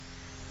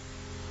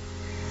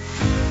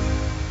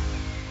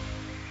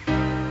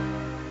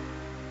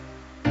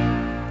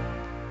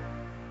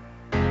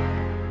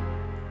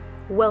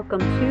Welcome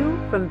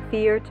to From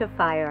Fear to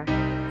Fire.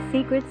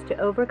 Secrets to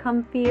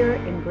overcome fear,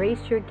 embrace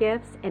your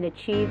gifts, and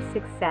achieve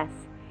success.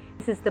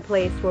 This is the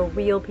place where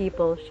real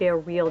people share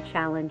real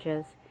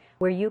challenges,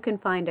 where you can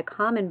find a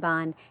common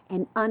bond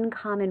and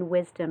uncommon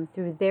wisdom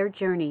through their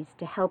journeys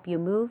to help you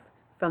move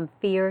from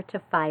fear to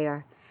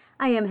fire.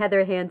 I am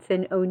Heather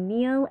Hanson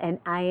O'Neill, and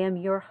I am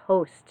your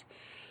host.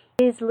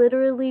 It is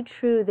literally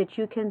true that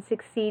you can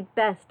succeed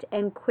best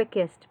and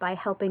quickest by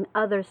helping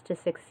others to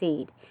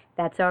succeed.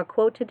 That's our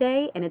quote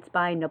today, and it's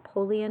by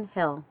Napoleon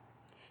Hill.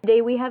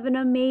 Today we have an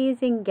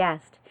amazing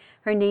guest.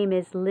 Her name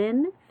is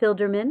Lynn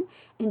Filderman,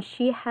 and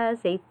she has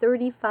a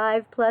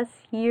 35-plus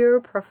year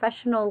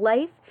professional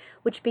life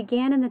which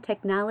began in the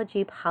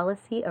technology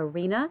policy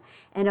arena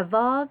and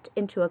evolved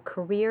into a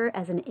career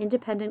as an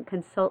independent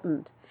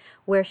consultant,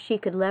 where she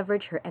could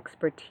leverage her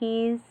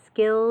expertise,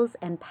 skills,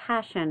 and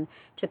passion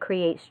to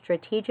create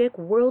strategic,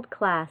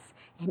 world-class,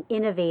 and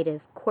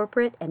innovative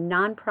corporate and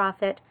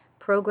nonprofit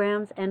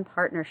programs and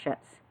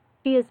partnerships.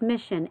 She is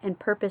mission and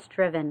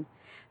purpose-driven.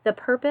 The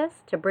purpose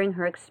to bring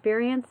her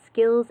experience,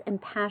 skills, and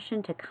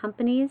passion to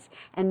companies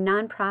and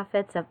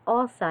nonprofits of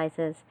all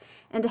sizes,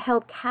 and to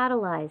help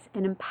catalyze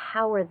and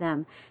empower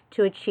them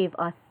to achieve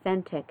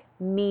authentic,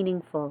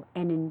 meaningful,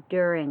 and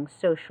enduring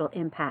social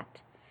impact.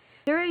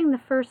 During the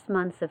first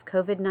months of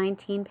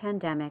COVID-19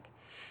 pandemic,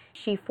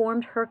 she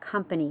formed her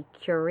company,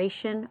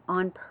 Curation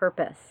on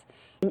Purpose,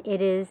 and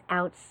it is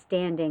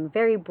outstanding.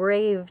 Very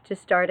brave to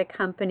start a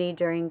company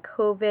during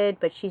COVID,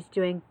 but she's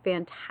doing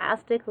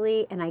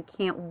fantastically, and I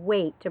can't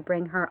wait to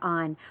bring her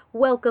on.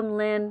 Welcome,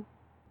 Lynn.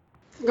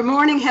 Good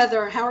morning,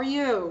 Heather. How are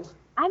you?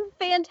 I'm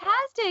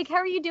fantastic. How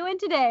are you doing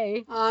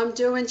today? I'm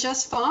doing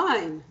just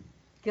fine.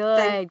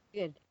 Good.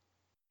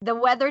 The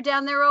weather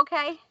down there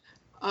okay?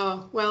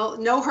 Well,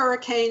 no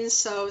hurricanes,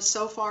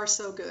 so far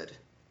so good.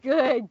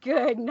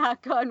 Good.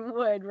 Knock on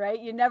wood, right?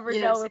 You never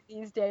know it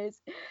these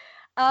days.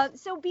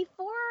 So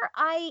before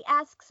I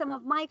ask some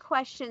of my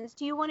questions,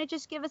 do you want to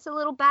just give us a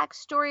little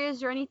backstory? Is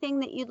there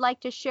anything that you'd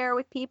like to share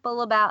with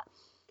people about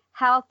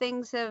how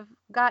things have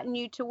gotten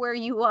you to where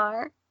you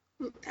are?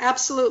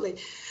 Absolutely.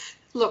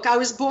 Look, I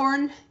was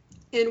born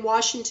in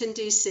Washington,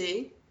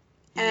 D.C.,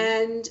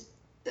 and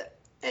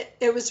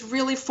it was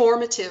really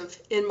formative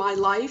in my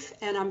life,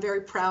 and I'm very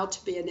proud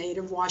to be a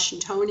native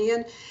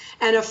Washingtonian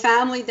and a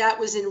family that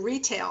was in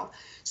retail.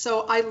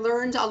 So I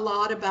learned a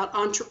lot about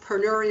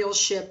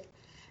entrepreneurship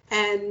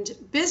and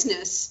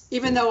business,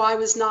 even though I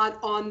was not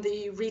on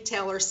the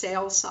retail or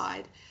sales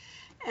side.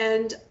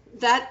 And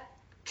that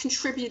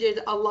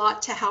contributed a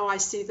lot to how I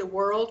see the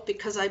world,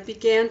 because I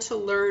began to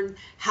learn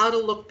how to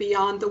look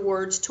beyond the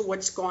words to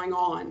what's going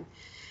on.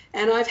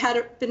 And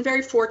I've been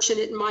very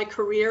fortunate in my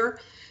career.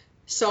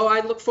 So I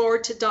look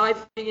forward to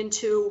diving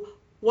into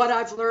what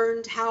I've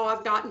learned, how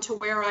I've gotten to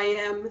where I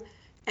am,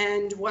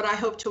 and what I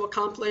hope to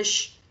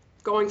accomplish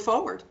going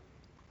forward.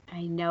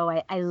 I know.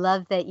 I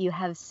love that you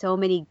have so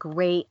many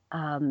great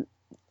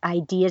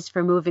ideas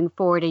for moving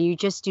forward, and you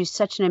just do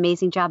such an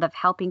amazing job of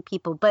helping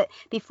people. But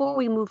before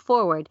we move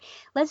forward,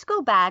 let's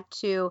go back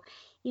to,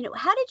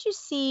 how did you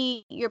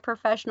see your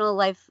professional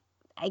life,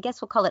 I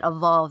guess we'll call it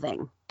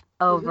evolving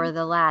over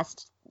the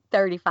last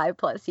 35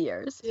 plus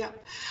years? Yeah.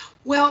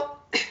 Well,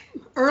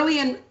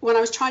 when I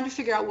was trying to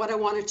figure out what I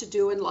wanted to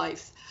do in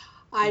life,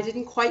 I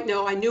didn't quite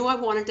know. I knew I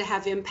wanted to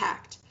have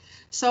impact.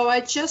 So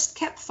I just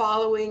kept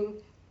following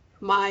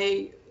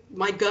my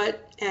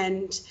gut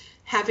and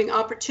having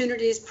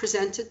opportunities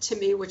presented to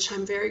me, which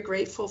I'm very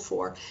grateful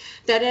for,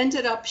 that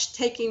ended up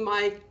taking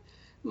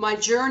my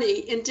journey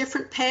in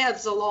different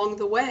paths along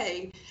the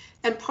way.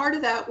 And part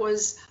of that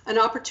was an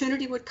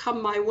opportunity would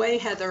come my way,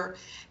 Heather,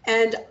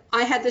 and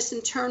I had this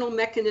internal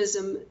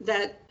mechanism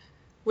that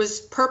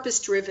was purpose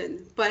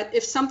driven. But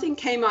if something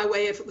came my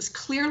way, if it was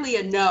clearly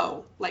a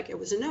no, like it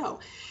was a no,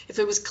 if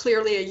it was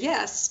clearly a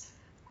yes,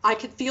 I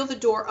could feel the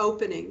door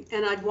opening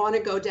and I'd want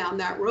to go down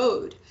that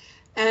road.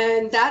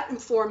 And that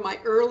informed my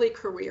early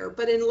career.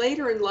 But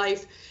later in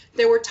life,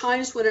 there were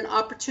times when an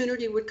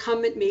opportunity would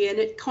come at me and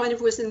it kind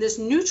of was in this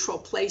neutral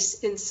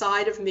place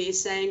inside of me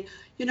saying,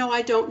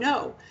 I don't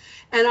know.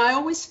 And I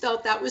always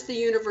felt that was the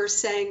universe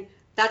saying,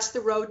 that's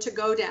the road to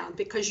go down,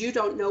 because you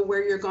don't know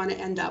where you're going to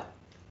end up.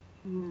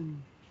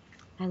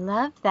 I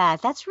love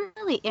that. That's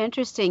really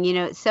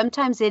interesting.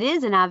 Sometimes it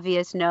is an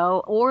obvious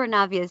no or an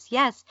obvious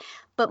yes,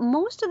 but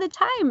most of the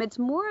time it's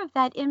more of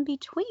that in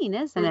between,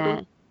 isn't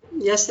it?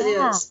 Yes, it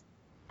is.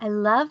 I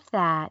love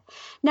that.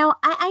 Now,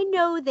 I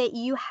know that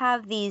you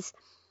have these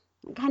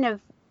kind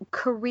of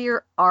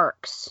career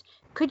arcs.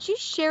 Could you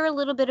share a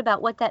little bit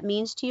about what that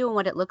means to you and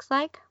what it looks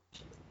like?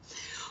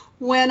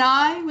 When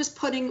I was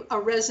putting a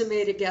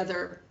resume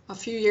together a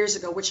few years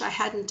ago, which I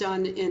hadn't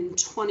done in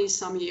 20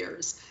 some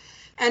years,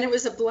 and it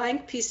was a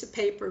blank piece of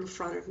paper in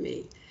front of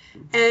me,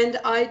 and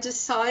I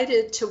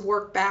decided to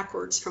work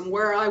backwards from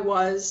where I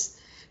was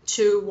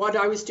to what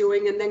I was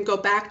doing, and then go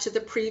back to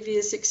the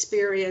previous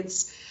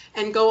experience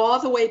and go all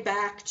the way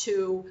back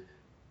to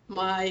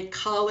my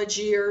college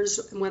years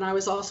when I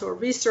was also a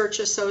research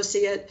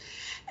associate.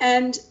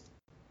 And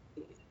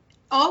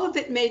all of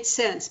it made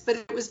sense, but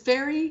it was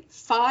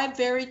five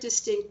very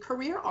distinct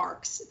career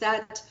arcs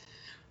that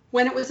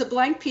when it was a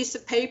blank piece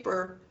of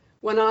paper,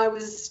 when I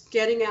was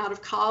getting out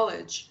of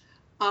college,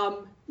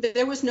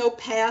 there was no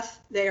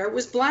path there. It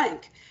was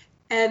blank.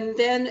 And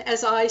then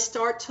as I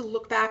start to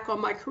look back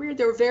on my career,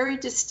 there were very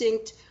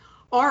distinct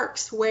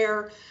arcs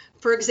where,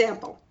 for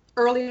example,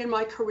 early in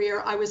my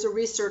career, I was a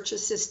research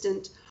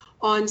assistant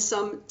on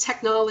some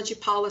technology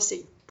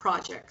policy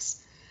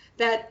projects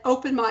that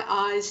opened my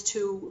eyes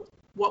to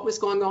what was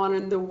going on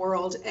in the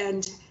world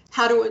and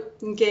how to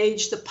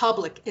engage the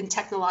public in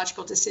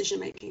technological decision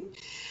making.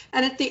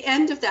 And at the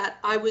end of that,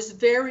 I was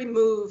very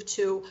moved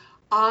to,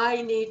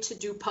 I need to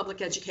do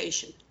public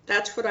education.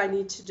 That's what I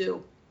need to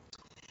do.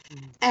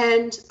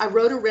 And I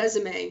wrote a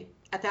resume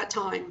at that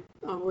time.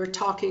 We're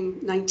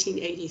talking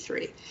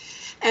 1983.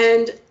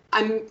 And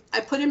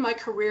I put in my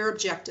career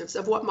objectives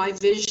of what my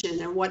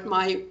vision and what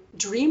my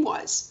dream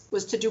was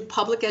to do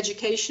public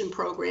education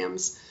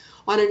programs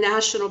on a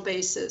national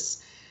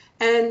basis.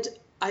 And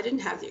I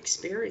didn't have the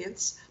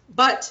experience,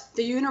 but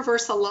the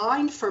universe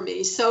aligned for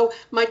me. So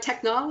my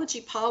technology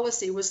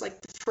policy was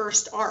like the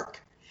first arc.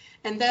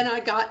 And then I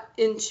got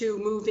into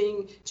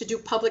moving to do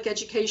public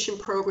education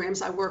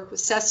programs. I worked with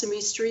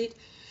Sesame Street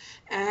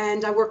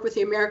and I worked with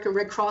the American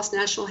Red Cross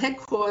National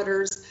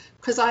Headquarters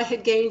because I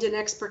had gained an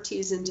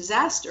expertise in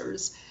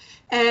disasters.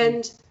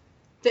 And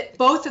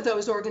both of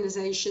those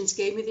organizations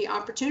gave me the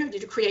opportunity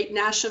to create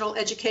national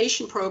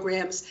education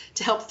programs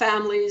to help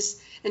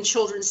families and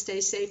children stay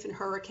safe in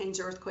hurricanes,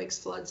 earthquakes,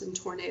 floods, and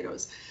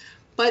tornadoes.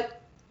 But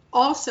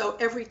also,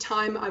 every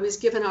time I was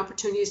given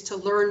opportunities to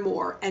learn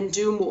more and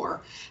do more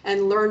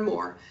and learn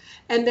more.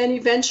 And then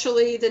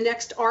eventually the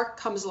next arc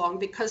comes along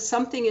because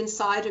something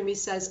inside of me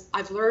says,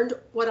 I've learned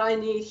what I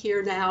need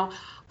here now.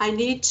 I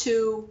need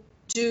to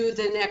do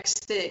the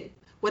next thing,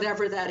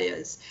 whatever that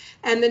is.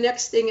 And the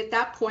next thing at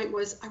that point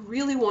was I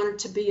really wanted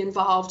to be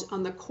involved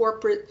on the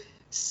corporate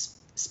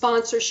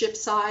sponsorship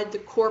side, the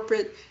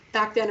corporate,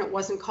 back then it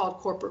wasn't called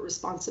corporate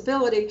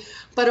responsibility,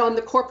 but on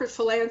the corporate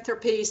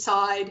philanthropy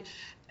side,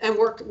 and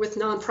work with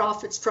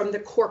nonprofits from the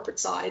corporate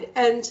side.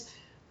 And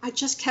I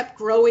just kept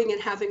growing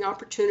and having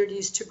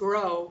opportunities to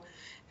grow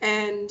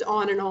and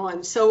on and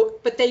on. So,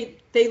 but they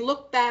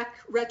look back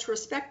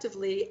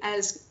retrospectively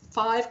as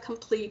 5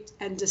 complete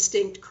and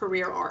distinct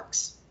career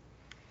arcs.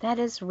 That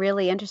is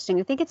really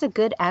interesting. I think it's a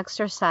good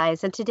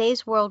exercise in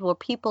today's world where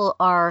people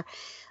are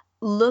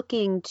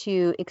looking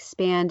to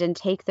expand and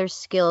take their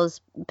skills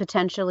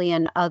potentially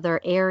in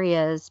other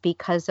areas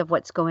because of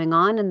what's going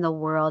on in the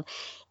world.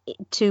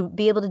 To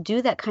be able to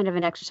do that kind of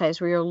an exercise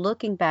where you're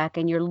looking back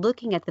and you're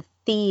looking at the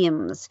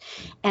themes.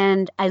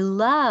 And I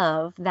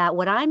love that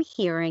what I'm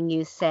hearing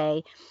you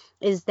say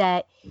is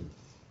that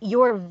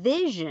your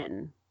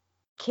vision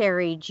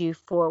carried you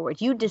forward.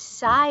 You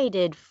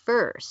decided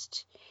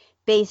first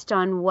based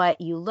on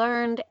what you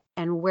learned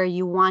and where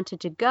you wanted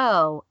to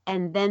go,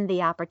 and then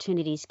the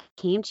opportunities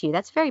came to you.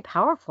 That's very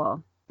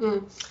powerful.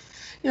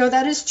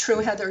 That is true,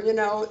 Heather.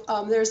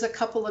 There's a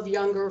couple of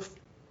younger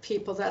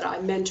people that I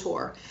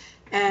mentor,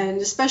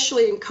 and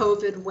especially in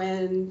COVID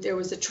when there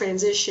was a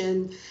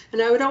transition.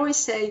 And I would always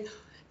say,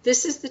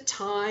 this is the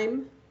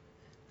time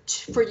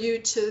for you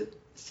to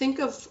think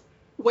of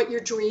what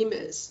your dream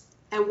is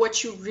and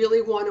what you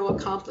really want to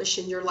accomplish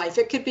in your life.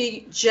 It could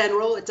be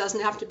general, it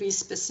doesn't have to be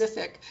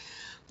specific,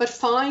 but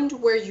find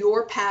where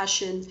your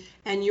passion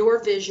and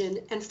your vision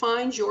and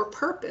find your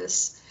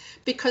purpose,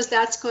 because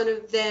that's going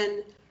to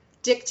then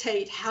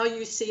dictate how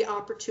you see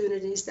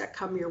opportunities that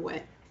come your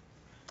way.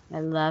 I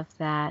love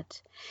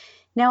that.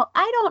 Now,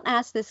 I don't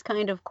ask this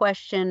kind of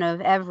question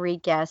of every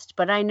guest,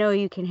 but I know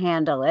you can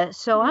handle it.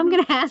 So I'm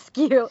going to ask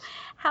you,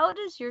 how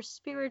does your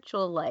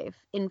spiritual life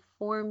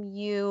inform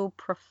you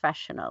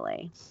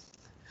professionally?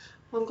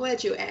 Well, I'm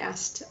glad you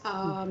asked.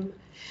 My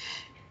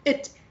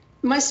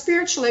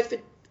spiritual life,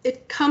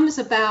 it comes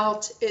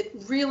about, it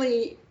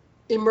really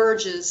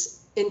emerges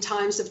in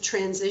times of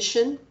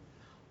transition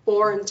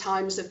or in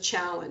times of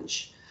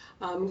challenge.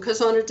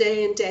 Because on a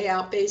day in, day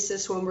out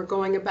basis, when we're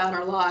going about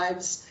our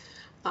lives,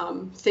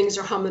 things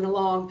are humming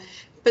along.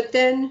 But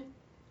then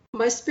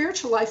my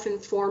spiritual life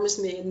informs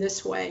me in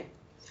this way.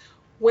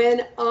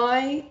 When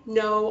I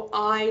know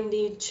I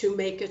need to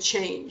make a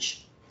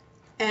change,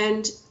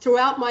 and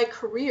throughout my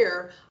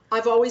career,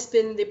 I've always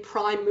been the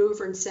prime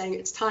mover in saying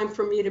it's time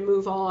for me to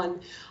move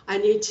on. I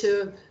need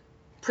to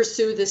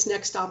pursue this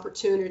next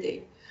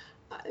opportunity.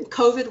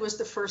 COVID was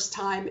the first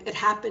time it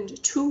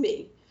happened to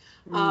me.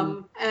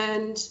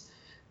 And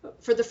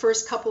for the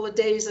first couple of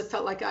days, I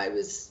felt like I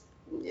was,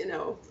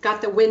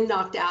 got the wind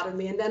knocked out of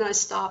me. And then I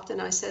stopped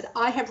and I said,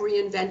 I have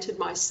reinvented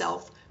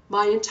myself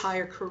my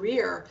entire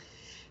career.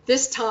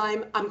 This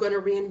time I'm going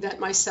to reinvent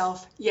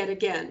myself yet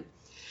again.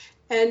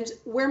 And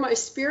where my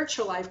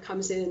spiritual life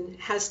comes in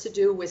has to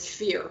do with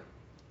fear.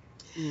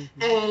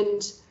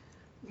 And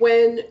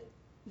when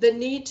the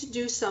need to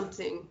do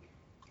something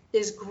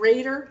is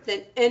greater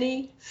than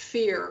any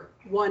fear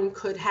one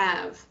could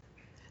have,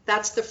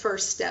 that's the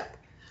first step.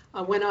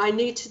 When I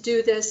need to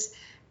do this,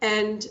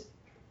 and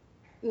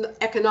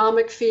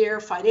economic fear,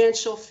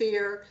 financial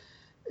fear,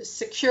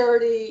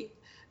 security,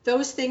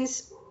 those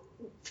things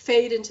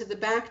fade into the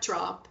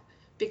backdrop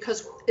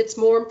because it's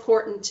more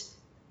important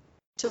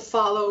to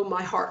follow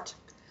my heart.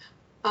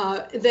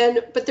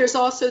 But there's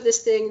also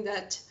this thing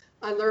that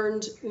I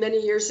learned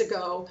many years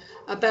ago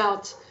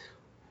about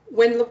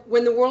when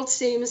the world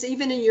seems,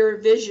 even in your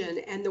vision,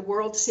 and the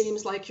world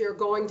seems like you're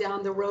going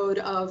down the road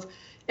of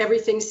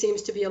everything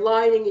seems to be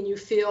aligning and you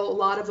feel a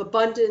lot of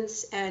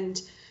abundance,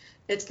 and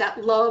it's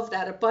that love,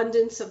 that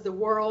abundance of the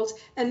world.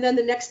 And then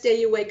the next day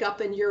you wake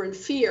up and you're in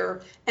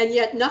fear, and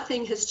yet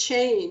nothing has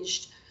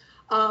changed.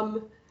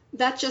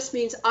 That just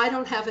means I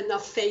don't have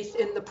enough faith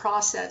in the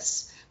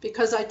process,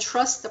 because I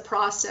trust the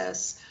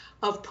process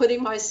of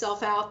putting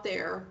myself out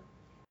there.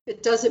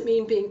 It doesn't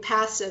mean being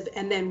passive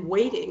and then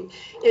waiting.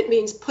 It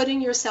means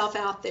putting yourself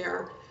out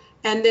there.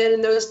 And then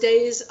in those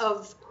days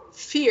of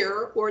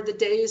fear, or the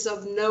days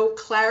of no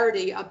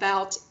clarity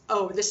about,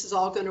 oh, this is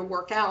all going to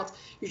work out,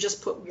 you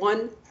just put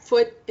one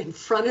foot in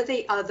front of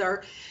the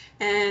other,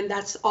 and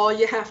that's all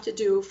you have to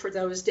do for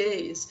those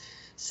days.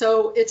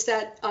 So it's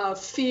that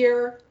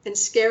fear and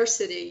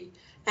scarcity,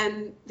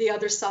 and the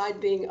other side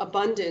being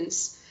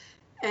abundance.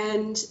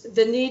 And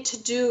the need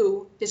to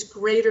do is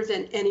greater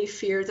than any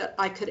fear that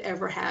I could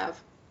ever have.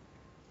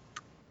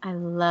 I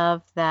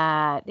love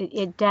that.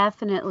 It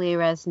definitely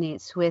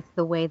resonates with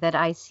the way that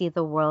I see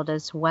the world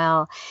as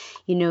well.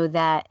 You know,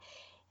 that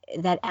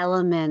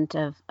element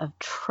of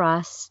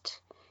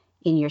trust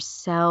in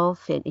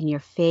yourself, in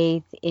your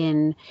faith,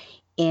 in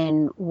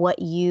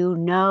what you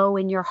know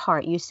in your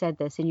heart. You said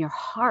this, in your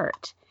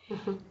heart.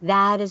 Mhm.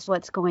 That is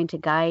what's going to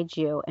guide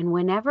you. And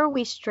whenever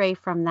we stray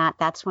from that,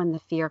 that's when the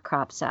fear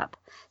crops up.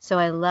 So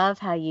I love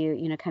how you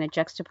kind of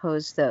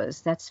juxtapose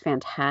those. That's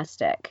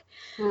fantastic.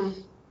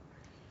 Mm.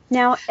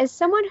 Now, as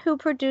someone who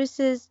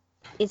produces,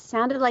 it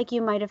sounded like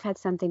you might have had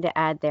something to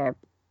add there.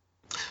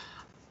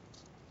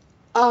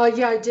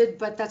 Yeah, I did,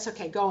 but that's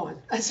okay. Go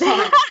on. That's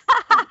fine.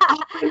 I'll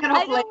bring it up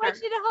I don't later. want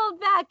you to hold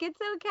back. It's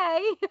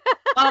okay.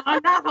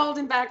 I'm not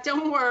holding back.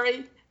 Don't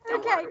worry. Don't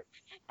Okay. worry.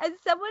 As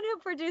someone who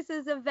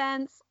produces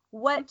events,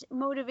 what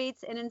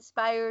motivates and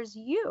inspires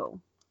you?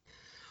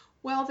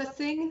 Well, the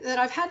thing that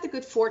I've had the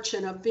good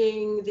fortune of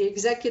being the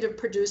executive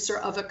producer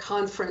of a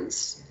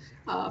conference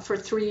for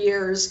 3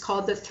 years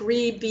called the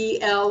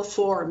 3BL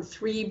Forum,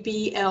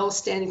 3BL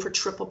standing for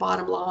Triple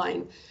Bottom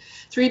Line.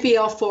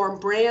 3BL Forum,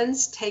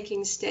 Brands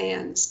Taking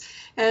Stands.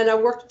 And I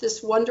worked with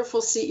this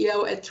wonderful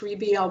CEO at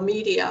 3BL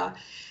Media,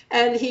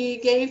 and he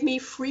gave me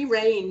free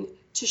rein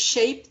to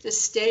shape the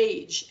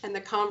stage and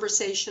the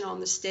conversation on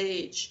the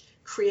stage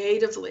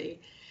creatively.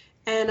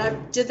 And I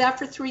did that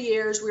for 3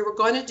 years. We were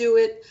going to do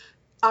it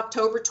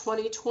October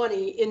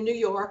 2020 in New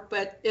York,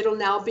 but it'll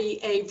now be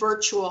a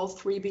virtual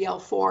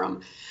 3BL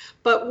Forum.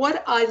 But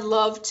what I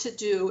love to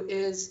do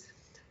is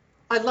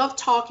I love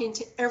talking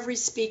to every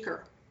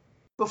speaker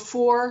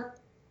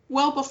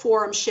well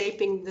before I'm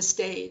shaping the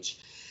stage.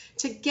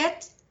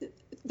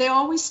 They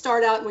always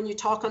start out when you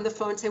talk on the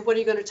phone, say, what are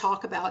you going to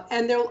talk about?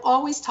 And they'll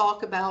always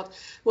talk about,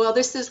 well,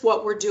 this is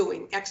what we're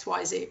doing,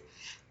 XYZ.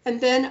 And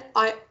then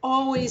I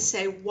always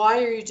say,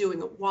 why are you doing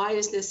it? Why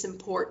is this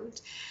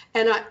important?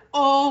 And I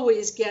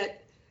always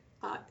get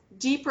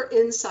deeper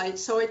insight.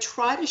 So I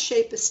try to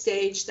shape a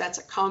stage that's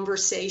a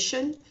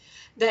conversation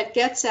that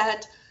gets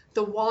at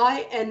the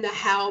why and the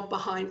how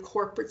behind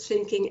corporate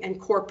thinking and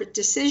corporate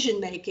decision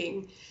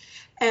making,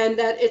 and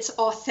that it's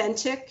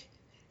authentic.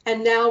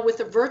 And now with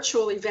a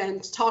virtual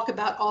event, talk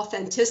about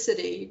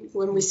authenticity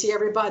when we see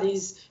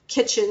everybody's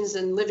kitchens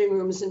and living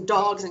rooms and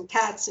dogs and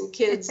cats and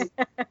kids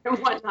and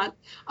whatnot.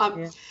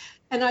 Yeah.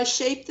 And I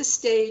shape the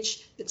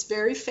stage that's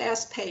very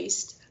fast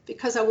paced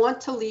because I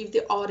want to leave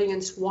the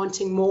audience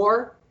wanting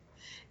more.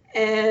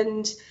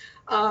 And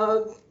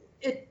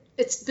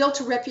it's built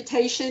a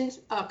reputation.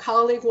 A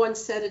colleague once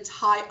said it's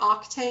high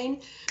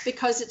octane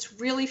because it's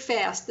really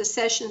fast. The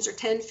sessions are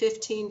 10,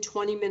 15,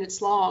 20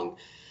 minutes long.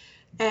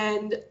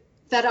 And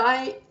that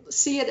I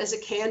see it as a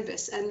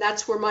canvas, and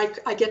that's where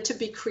I get to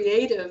be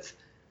creative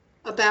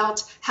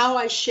about how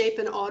I shape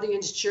an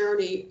audience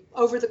journey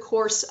over the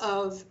course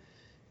of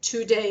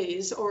 2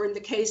 days, or in the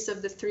case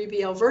of the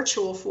 3BL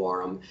Virtual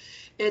Forum,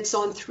 it's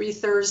on 3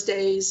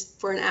 Thursdays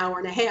for an hour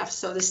and a half.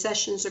 So the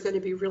sessions are going to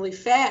be really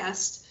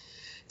fast,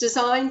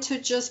 designed to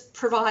just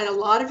provide a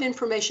lot of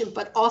information,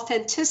 but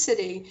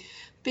authenticity,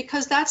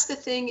 because that's the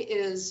thing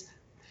is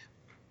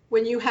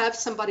when you have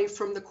somebody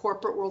from the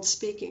corporate world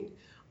speaking,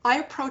 I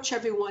approach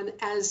everyone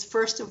as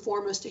first and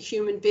foremost a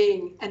human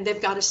being, and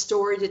they've got a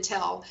story to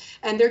tell,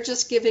 and they're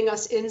just giving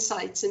us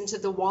insights into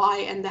the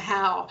why and the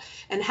how,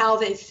 and how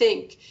they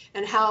think,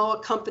 and how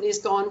a company's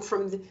gone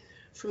from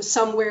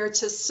somewhere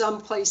to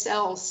someplace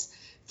else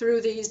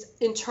through these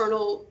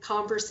internal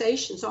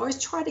conversations. I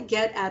always try to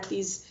get at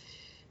these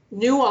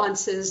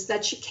nuances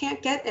that you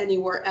can't get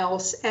anywhere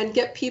else, and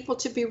get people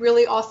to be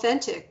really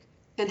authentic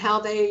in how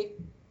they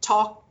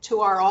talk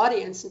to our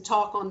audience and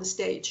talk on the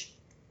stage.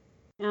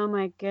 Oh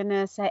my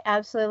goodness, I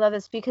absolutely love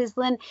this because,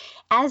 Lynn,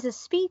 as a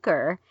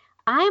speaker,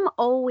 I'm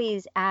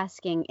always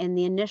asking in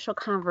the initial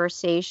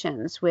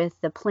conversations with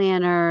the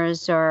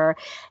planners or,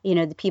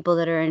 the people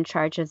that are in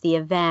charge of the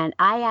event,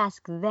 I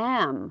ask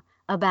them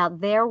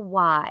about their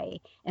why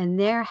and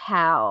their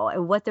how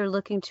and what they're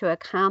looking to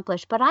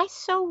accomplish. But I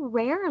so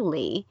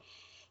rarely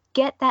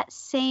get that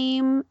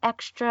same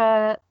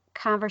extra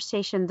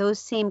conversation, those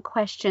same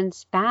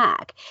questions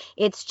back.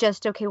 It's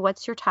just, okay,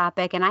 what's your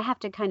topic? And I have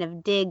to kind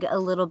of dig a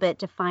little bit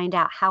to find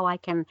out how I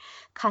can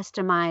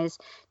customize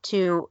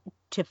to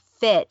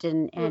fit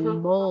and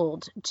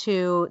mold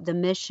to the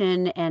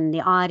mission and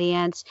the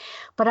audience.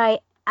 But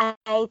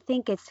I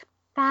think it's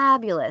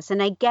fabulous.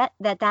 And I get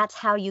that that's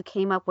how you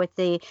came up with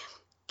the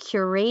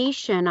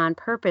curation on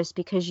purpose,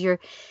 because you're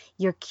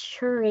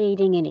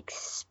curating an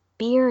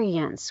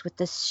experience with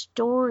the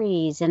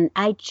stories. And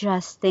I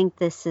just think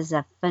this is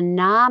a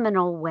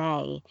phenomenal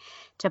way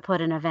to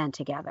put an event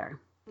together.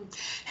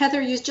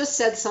 Heather, you just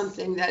said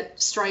something that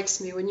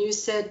strikes me when you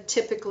said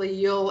typically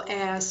you'll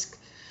ask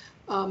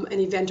an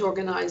event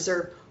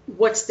organizer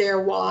what's their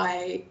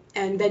why,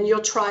 and then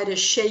you'll try to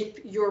shape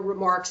your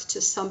remarks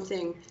to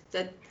something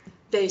that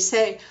they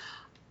say.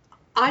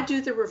 I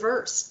do the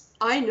reverse.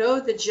 I know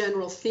the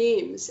general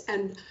themes,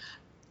 and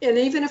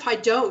even if I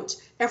don't,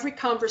 every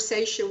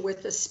conversation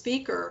with the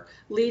speaker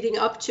leading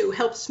up to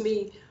helps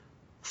me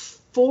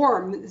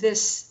form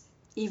this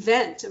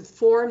event and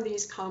form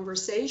these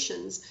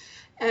conversations.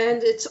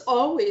 And it's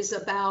always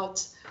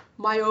about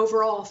my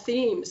overall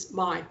themes,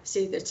 my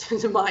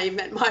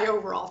event, my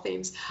overall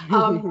themes.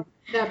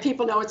 Now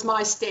people know it's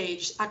my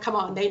stage. Come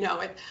on, they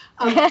know it.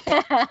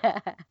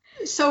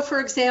 So for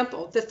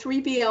example, the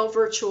 3BL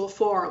virtual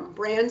forum,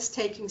 Brands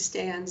Taking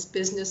Stands,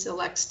 Business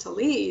Elects to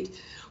Lead,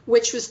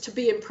 which was to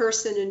be in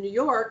person in New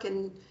York,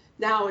 and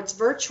now it's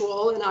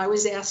virtual, and I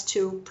was asked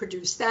to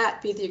produce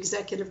that, be the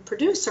executive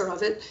producer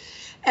of it.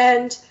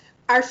 And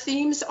our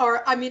themes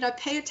are, I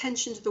pay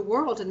attention to the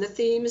world, and the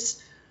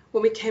themes,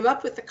 when we came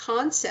up with the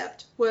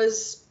concept,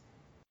 was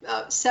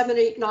 7,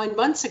 8, 9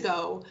 months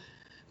ago,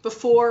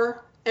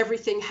 before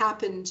everything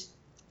happened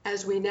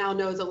as we now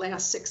know the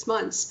last 6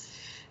 months.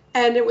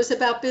 And it was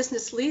about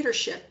business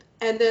leadership.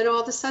 And then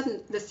all of a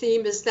sudden, the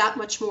theme is that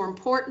much more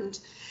important.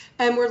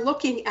 And we're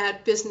looking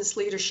at business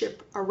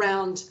leadership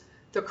around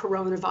the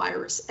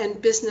coronavirus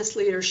and business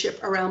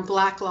leadership around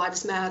Black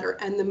Lives Matter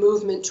and the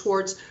movement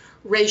towards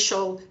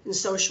racial and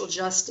social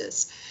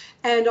justice.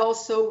 And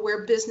also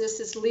where business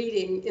is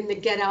leading in the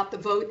Get Out the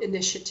Vote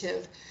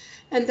initiative.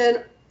 And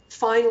then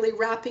finally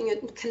wrapping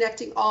it and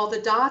connecting all the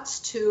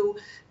dots to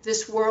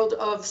this world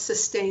of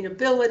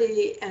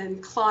sustainability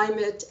and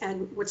climate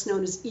and what's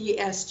known as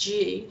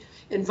ESG,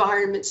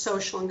 environment,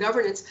 social, and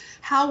governance,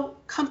 how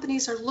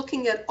companies are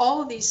looking at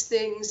all of these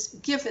things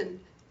given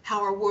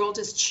how our world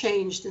has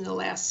changed in the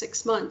last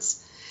 6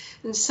 months.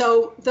 And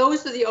so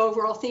those are the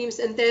overall themes.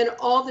 And then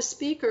all the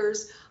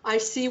speakers, I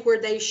see where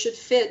they should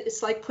fit.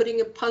 It's like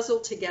putting a puzzle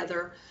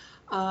together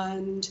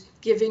and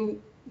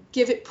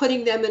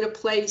putting them in a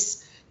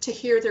place to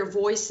hear their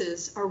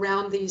voices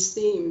around these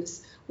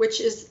themes,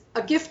 which is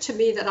a gift to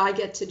me that I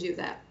get to do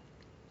that.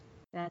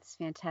 That's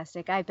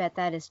fantastic. I bet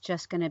that is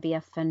just going to be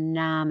a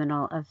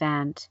phenomenal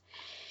event.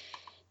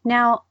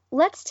 Now,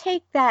 let's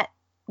take that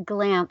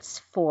glance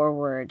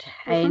forward.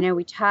 I know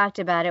we talked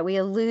about it, we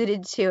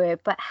alluded to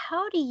it, but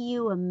how do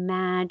you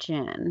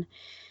imagine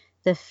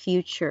the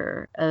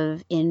future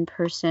of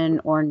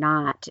in-person or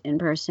not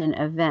in-person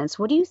events?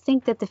 What do you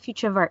think that the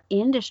future of our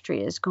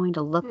industry is going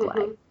to look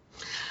like?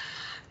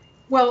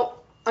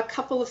 Well, a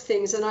couple of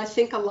things, and I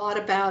think a lot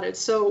about it.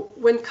 So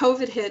when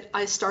COVID hit,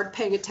 I started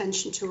paying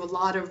attention to a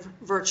lot of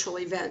virtual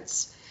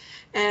events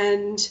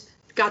and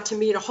got to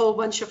meet a whole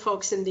bunch of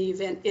folks in the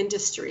event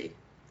industry,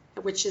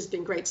 which has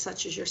been great,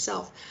 such as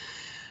yourself.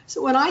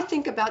 So when I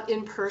think about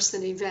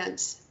in-person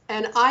events,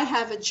 and I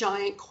have a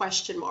giant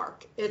question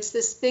mark, it's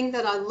this thing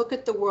that I look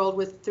at the world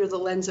with through the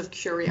lens of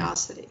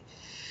curiosity.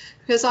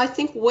 Because I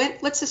think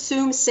let's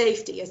assume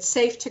safety. It's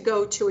safe to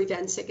go to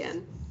events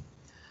again.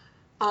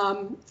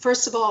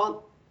 First of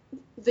all,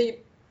 the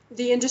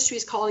industry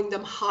is calling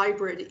them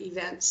hybrid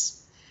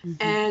events.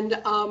 And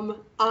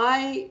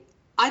I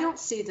don't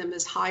see them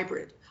as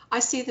hybrid. I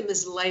see them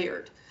as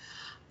layered.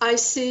 I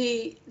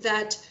see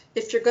that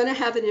if you're going to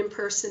have an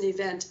in-person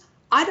event,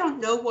 I don't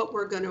know what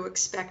we're going to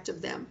expect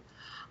of them.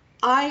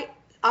 I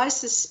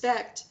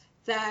suspect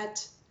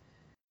that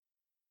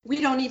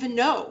we don't even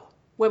know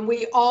when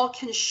we all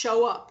can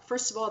show up.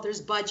 First of all,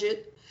 there's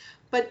budget,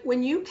 but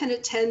when you can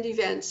attend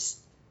events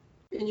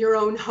in your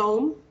own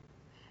home,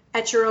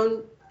 at your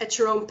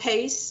own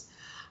pace,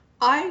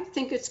 I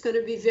think it's going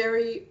to be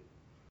very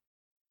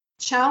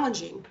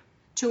challenging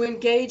to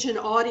engage an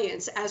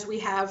audience as we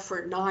have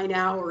for 9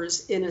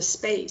 hours in a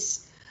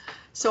space.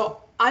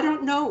 So I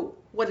don't know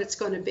what it's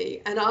going to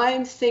be. And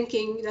I'm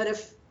thinking that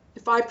if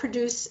I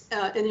produce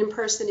an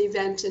in-person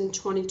event in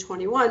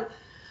 2021,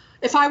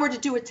 if I were to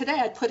do it today,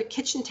 I'd put a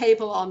kitchen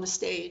table on the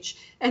stage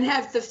and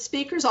have the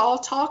speakers all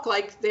talk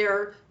like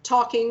they're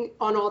talking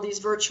on all these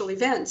virtual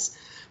events.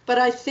 But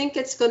I think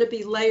it's going to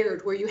be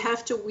layered, where you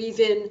have to weave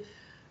in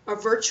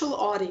a virtual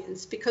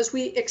audience, because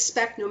we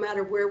expect no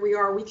matter where we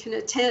are, we can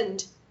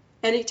attend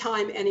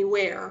anytime,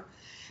 anywhere.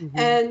 Mm-hmm.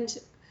 And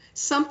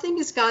something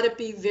has got to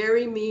be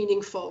very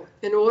meaningful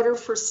in order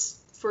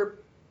for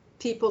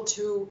people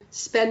to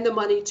spend the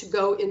money to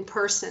go in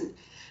person.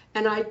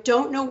 And I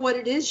don't know what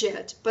it is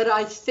yet, but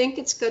I think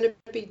it's going to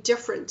be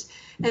different.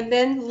 And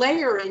then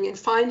layering and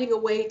finding a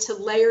way to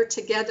layer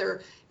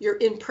together your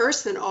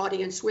in-person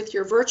audience with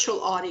your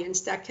virtual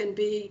audience that can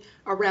be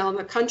around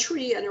the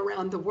country and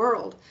around the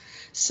world.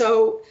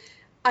 So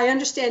I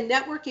understand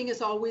networking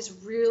is always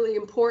really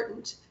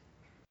important,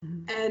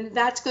 and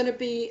that's going to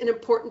be an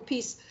important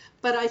piece.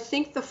 But I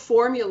think the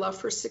formula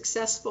for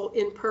successful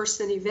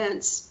in-person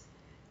events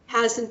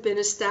hasn't been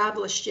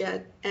established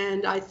yet.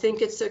 And I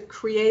think it's a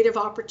creative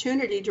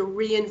opportunity to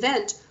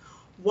reinvent,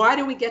 why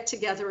do we get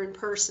together in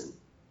person?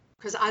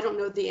 Because I don't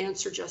know the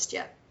answer just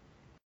yet.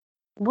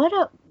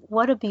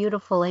 What a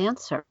beautiful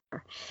answer.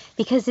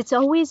 Because it's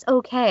always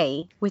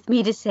okay with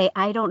me to say,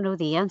 I don't know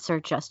the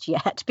answer just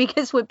yet.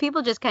 Because when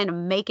people just kind of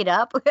make it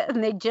up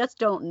and they just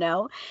don't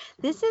know,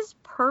 this is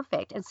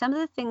perfect. And some of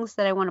the things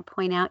that I want to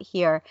point out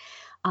here,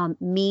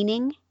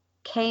 meaning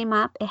came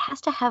up. It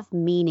has to have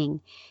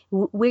meaning.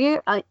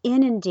 We're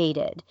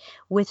inundated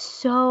with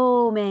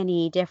so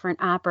many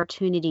different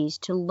opportunities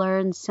to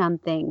learn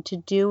something, to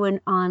do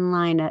an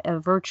online, a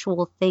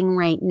virtual thing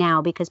right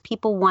now, because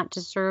people want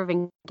to serve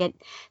and get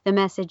the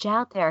message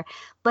out there.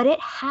 But it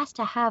has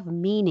to have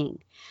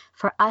meaning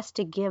for us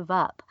to give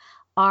up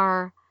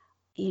our,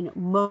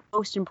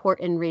 most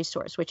important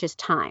resource, which is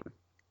time.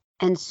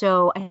 And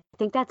so I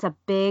think that's a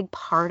big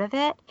part of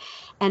it.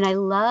 And I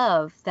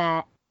love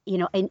that,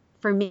 and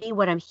for me,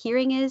 what I'm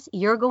hearing is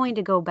you're going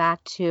to go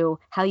back to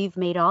how you've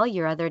made all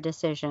your other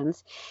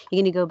decisions.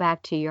 You're going to go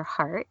back to your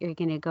heart. You're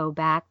going to go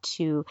back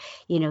to,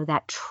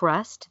 that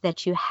trust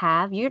that you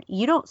have.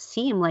 You don't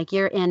seem like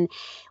you're in,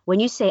 when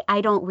you say,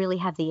 I don't really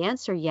have the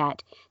answer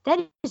yet,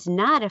 that is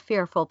not a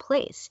fearful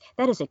place.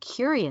 That is a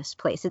curious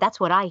place. That's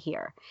what I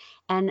hear.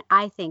 And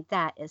I think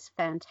that is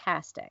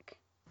fantastic.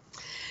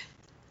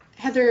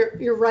 Heather,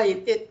 you're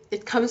right.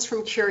 It comes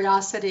from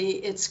curiosity.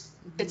 It's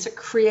a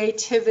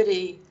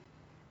creativity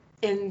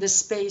in the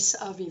space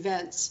of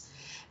events.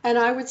 And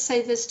I would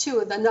say this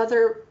too,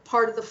 another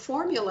part of the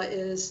formula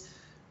is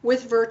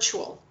with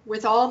virtual,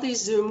 with all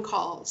these Zoom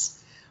calls,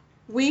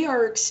 we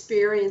are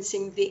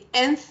experiencing the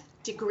nth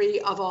degree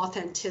of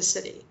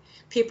authenticity.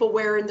 People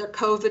wearing their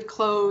COVID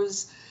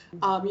clothes.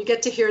 You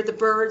get to hear the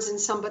birds in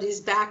somebody's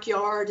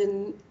backyard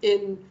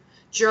in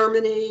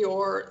Germany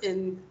or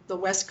in the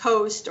West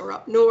Coast or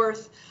up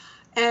north.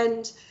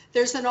 And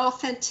there's an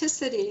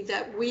authenticity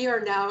that we are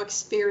now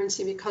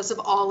experiencing because of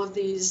all of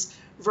these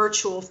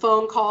virtual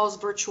phone calls,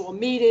 virtual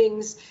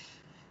meetings.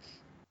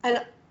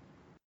 And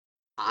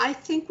I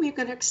think we're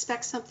going to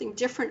expect something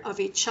different of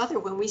each other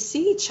when we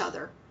see each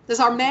other, because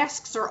our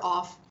masks are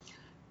off.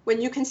 When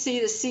you can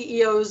see the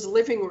CEO's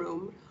living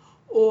room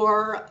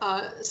or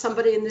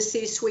somebody in the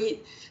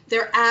C-suite,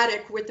 their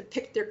attic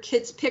with their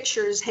kids'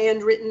 pictures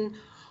handwritten,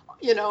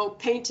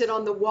 painted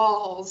on the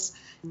walls.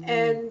 Mm-hmm.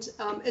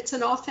 And it's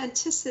an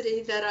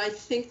authenticity that I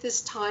think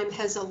this time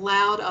has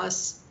allowed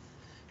us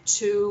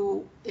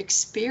to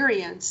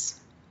experience,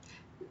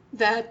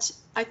 that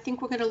I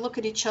think we're going to look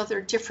at each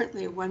other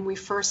differently when we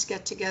first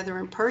get together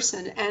in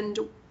person. And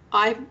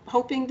I'm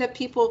hoping that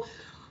people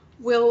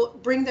will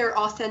bring their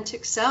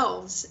authentic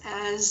selves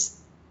as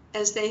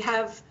they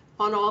have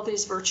on all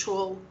these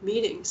virtual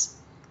meetings.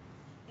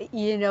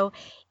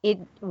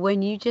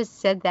 When you just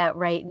said that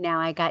right now,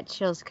 I got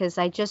chills, because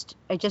I just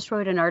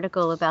wrote an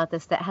article about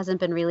this that hasn't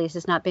been released.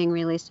 It's not being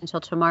released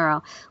until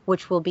tomorrow,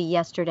 which will be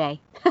yesterday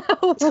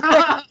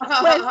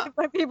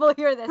when people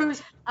hear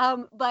this.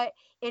 But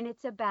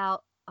it's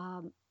about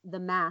the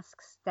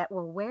masks that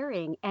we're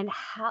wearing, and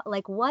how,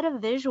 what a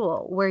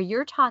visual where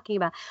you're talking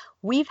about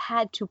we've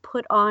had to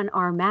put on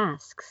our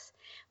masks,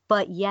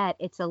 but yet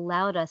it's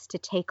allowed us to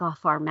take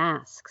off our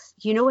masks.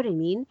 You know what I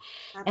mean?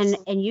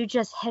 Absolutely. And you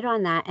just hit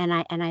on that. And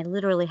I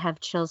literally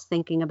have chills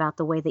thinking about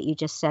the way that you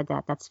just said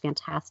that. That's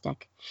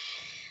fantastic.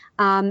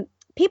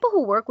 People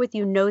who work with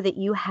you know that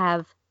you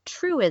have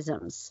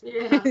truisms.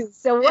 Yeah.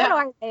 So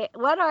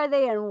what are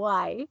they and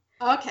why?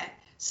 Okay.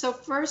 So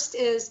first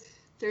is,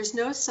 there's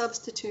no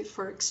substitute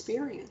for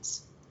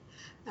experience.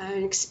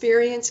 And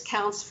experience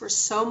counts for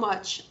so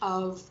much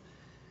of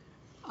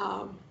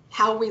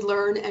how we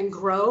learn and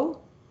grow.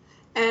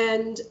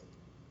 And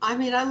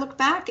I look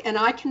back and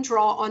I can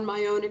draw on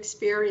my own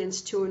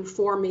experience to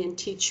inform me and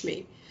teach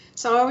me.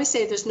 So I always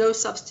say there's no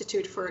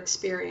substitute for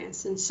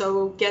experience. And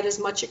so get as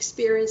much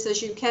experience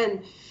as you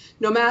can,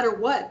 no matter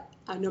what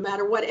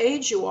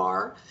age you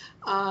are.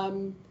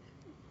 But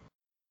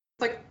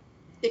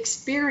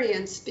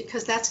experience,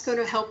 because that's going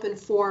to help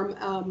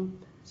inform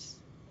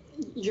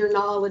your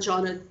knowledge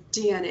on a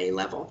DNA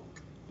level.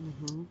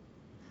 Mm-hmm.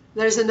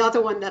 There's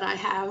another one that I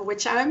have,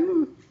 which I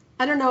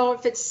don't know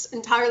if it's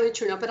entirely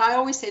true now, but I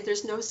always say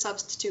there's no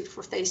substitute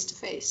for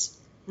face-to-face.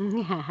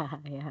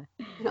 Yeah.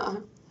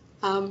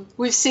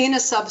 We've seen a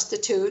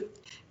substitute,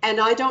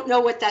 and I don't know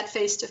what that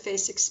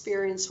face-to-face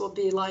experience will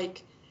be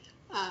like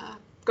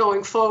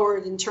going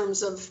forward in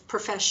terms of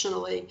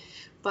professionally,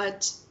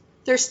 but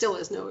there still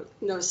is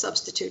no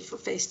substitute for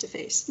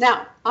face-to-face.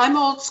 Now, I'm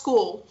old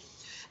school,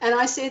 and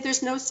I say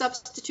there's no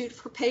substitute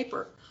for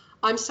paper.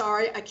 I'm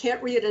sorry, I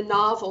can't read a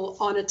novel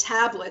on a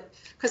tablet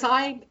because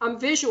I'm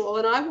visual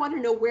and I want to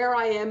know where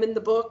I am in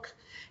the book,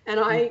 and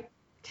I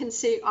can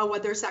see, oh, well,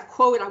 there's that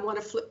quote. I want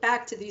to flip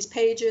back to these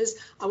pages.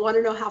 I want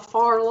to know how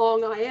far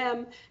along I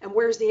am and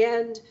where's the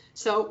end.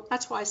 So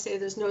that's why I say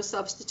there's no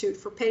substitute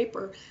for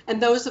paper. And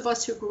those of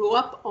us who grew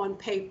up on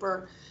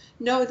paper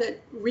know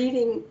that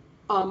reading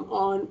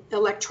on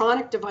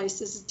electronic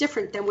devices is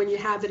different than when you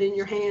have it in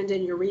your hand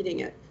and you're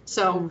reading it.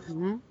 So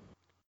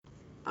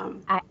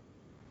I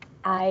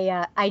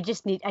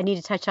need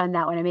to touch on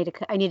that one.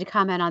 I need to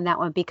comment on that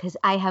one because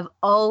I have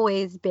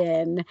always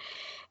been,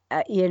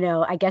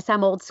 I guess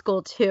I'm old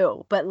school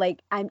too, but like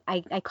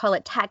I call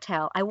it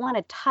tactile. I want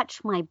to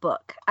touch my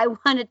book. I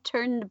want to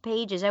turn the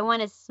pages. I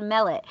want to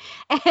smell it.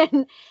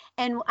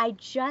 And I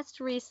just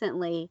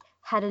recently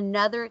had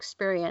another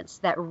experience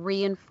that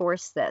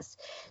reinforced this.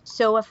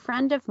 So a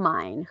friend of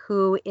mine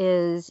who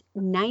is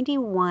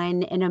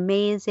 91 and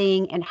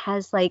amazing and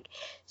has like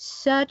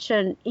such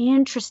an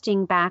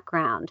interesting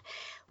background,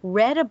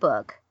 read a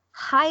book,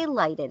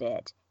 highlighted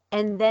it,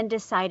 and then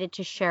decided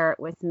to share it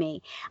with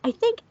me. I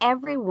think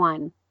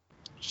everyone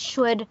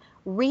should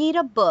read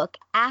a book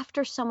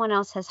after someone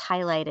else has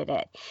highlighted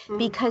it,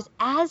 because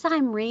as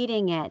I'm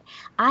reading it,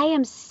 I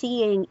am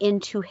seeing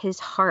into his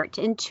heart,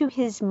 into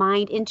his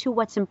mind, into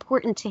what's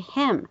important to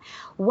him.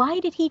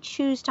 Why did he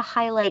choose to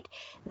highlight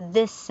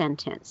this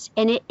sentence?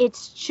 And it's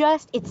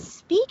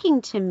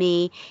speaking to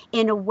me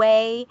in a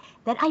way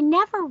that I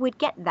never would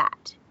get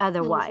that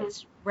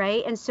otherwise.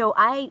 Right. And so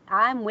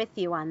I'm with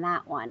you on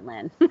that one,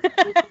 Lynn.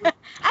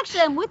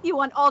 Actually, I'm with you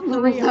on all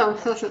three. Now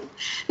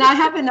I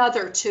have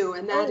another too,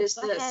 and that is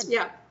this.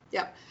 Ahead.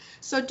 Yeah.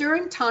 So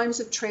during times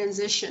of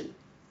transition,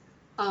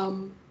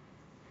 and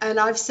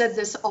I've said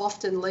this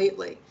often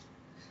lately,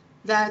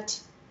 that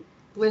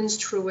Lynn's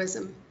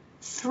truism,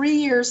 3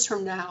 years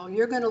from now,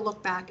 you're going to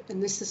look back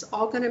and this is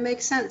all going to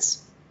make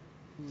sense.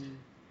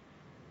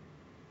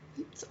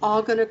 It's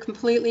all going to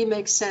completely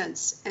make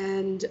sense.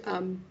 And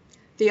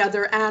the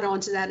other add-on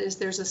to that is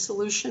there's a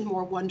solution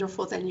more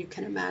wonderful than you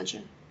can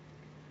imagine.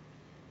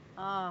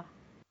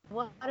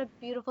 What a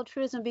beautiful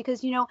truism,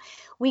 because,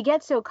 we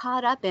get so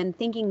caught up in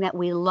thinking that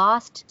we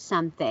lost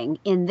something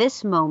in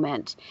this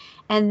moment.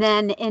 And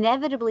then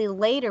inevitably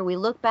later we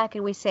look back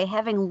and we say,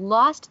 having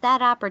lost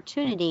that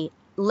opportunity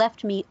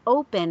left me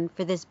open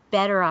for this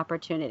better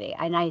opportunity.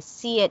 And I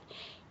see it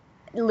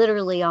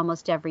literally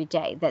almost every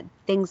day that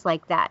things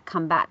like that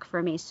come back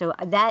for me. So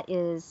that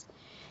is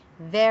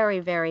very,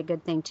 very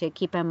good thing to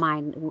keep in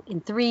mind.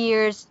 In 3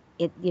 years,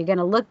 you're going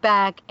to look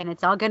back and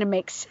it's all going to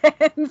make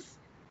sense.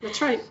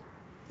 That's right.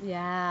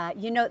 Yeah.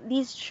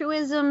 These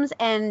truisms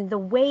and the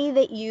way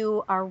that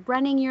you are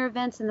running your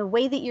events and the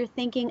way that you're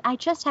thinking, I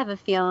just have a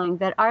feeling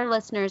that our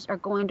listeners are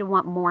going to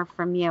want more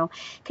from you.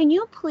 Can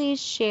you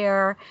please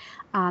share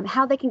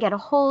how they can get a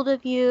hold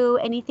of you,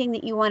 anything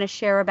that you want to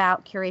share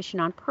about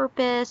Curation on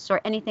Purpose or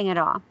anything at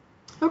all?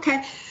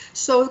 Okay.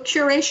 So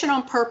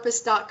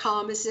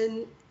curationonpurpose.com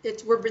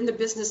we're in the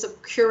business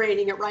of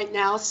curating it right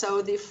now.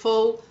 So the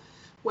full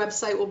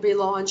website will be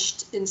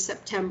launched in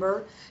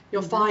September.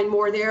 You'll find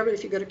more there, but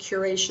if you go to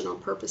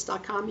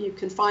curationonpurpose.com, you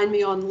can find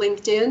me on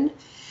LinkedIn.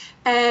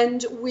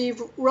 And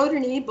we've wrote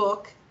an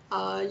ebook,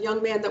 a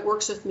young man that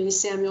works with me,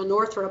 Samuel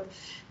Northrup,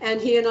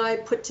 and he and I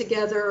put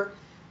together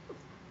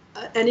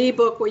an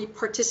ebook where we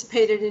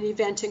participated in an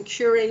event and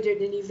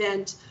curated an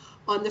event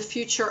on the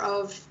future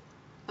of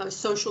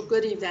social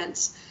good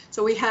events.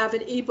 So we have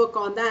an ebook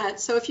on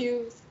that. So if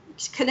you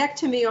connect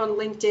to me on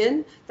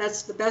LinkedIn,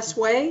 that's the best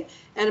way,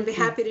 and I'd be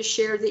happy to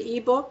share the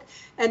ebook.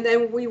 And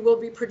then we will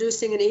be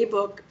producing an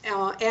ebook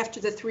after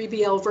the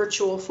 3BL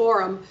virtual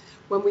forum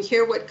when we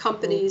hear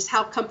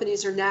how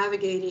companies are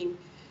navigating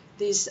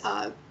these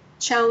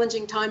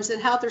challenging times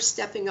and how they're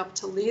stepping up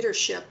to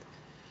leadership.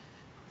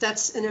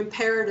 That's an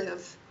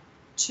imperative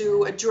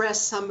to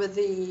address some of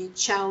the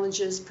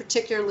challenges,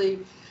 particularly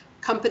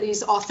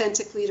companies'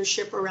 authentic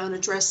leadership around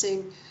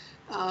addressing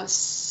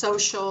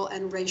social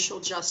and racial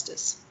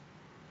justice.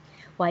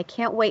 Well, I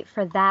can't wait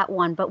for that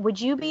one. But would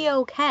you be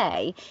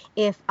okay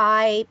if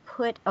I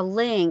put a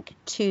link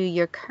to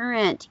your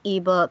current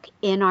ebook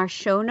in our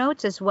show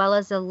notes, as well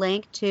as a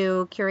link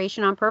to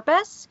Curation on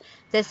Purpose?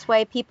 This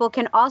way people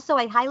can also,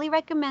 I highly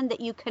recommend that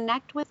you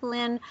connect with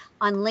Lynn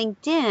on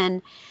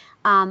LinkedIn,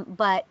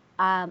 but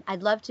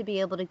I'd love to be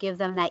able to give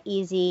them that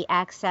easy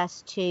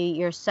access to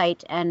your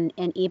site and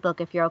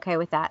ebook if you're okay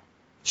with that.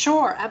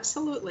 Sure,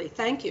 absolutely.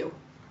 Thank you.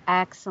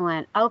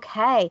 Excellent.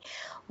 Okay.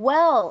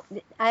 Well,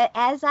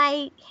 as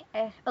I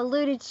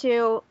alluded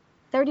to,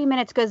 30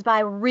 minutes goes by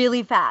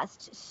really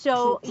fast.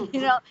 So,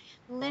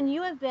 Lynn,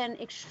 you have been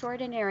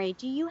extraordinary.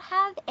 Do you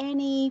have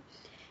any,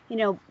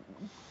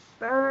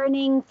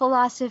 burning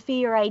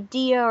philosophy or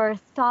idea or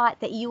thought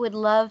that you would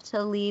love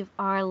to leave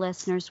our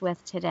listeners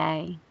with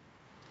today?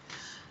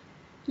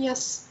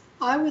 Yes.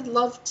 I would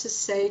love to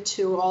say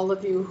to all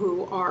of you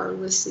who are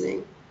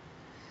listening,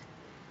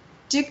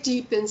 dig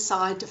deep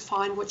inside to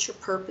find what your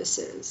purpose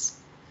is,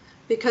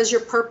 because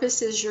your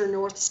purpose is your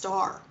North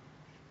Star.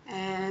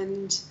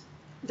 And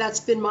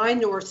that's been my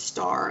North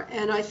Star.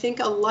 And I think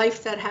a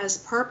life that has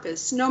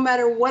purpose, no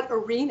matter what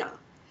arena,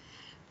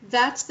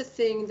 that's the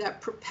thing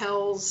that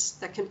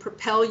can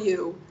propel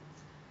you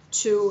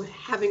to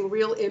having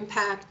real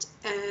impact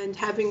and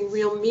having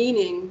real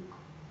meaning.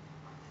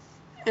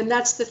 And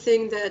that's the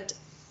thing that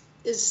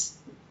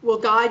will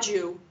guide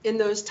you in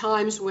those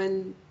times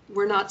when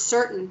we're not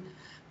certain,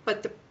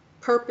 but the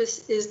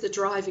purpose is the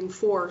driving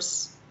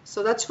force.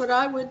 So that's what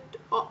I would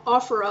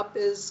offer up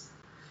is,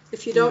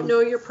 if you don't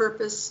know your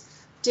purpose,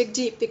 dig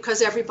deep,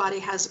 because everybody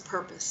has a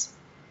purpose.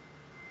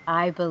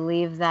 I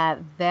believe that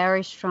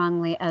very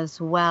strongly as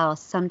well.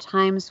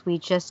 Sometimes we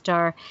just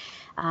are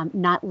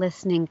not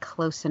listening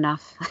close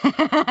enough.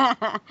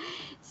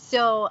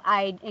 So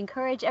I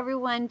encourage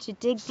everyone to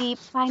dig deep,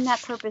 find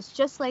that purpose,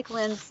 just like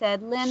Lynn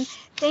said. Lynn,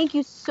 thank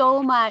you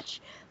so much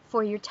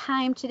for your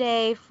time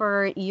today,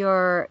 for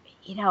your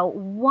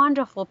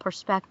wonderful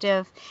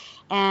perspective.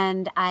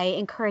 And I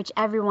encourage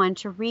everyone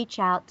to reach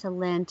out to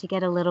Lynn to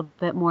get a little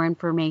bit more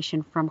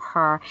information from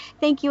her.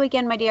 Thank you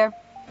again, my dear.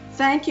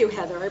 Thank you,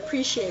 Heather. I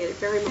appreciate it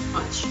very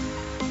much.